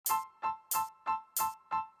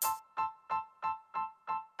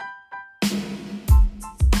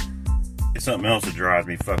It's something else that drives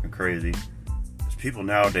me fucking crazy. Is people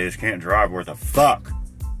nowadays can't drive worth a fuck.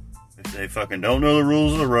 If they fucking don't know the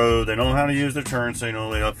rules of the road, they don't know how to use their turn signal,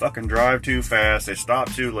 they don't fucking drive too fast, they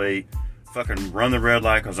stop too late, fucking run the red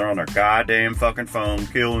light because they're on their goddamn fucking phone,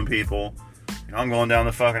 killing people. You know, I'm going down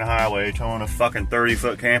the fucking highway, towing a fucking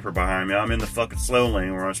 30-foot camper behind me. I'm in the fucking slow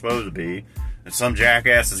lane where I'm supposed to be. And some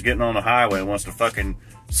jackass is getting on the highway and wants to fucking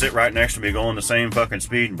sit right next to me going the same fucking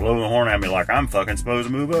speed and blow the horn at me like I'm fucking supposed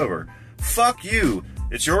to move over. Fuck you.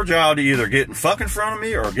 It's your job to either get in fucking front of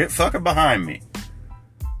me or get fucking behind me.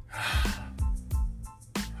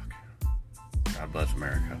 God bless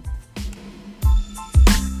America.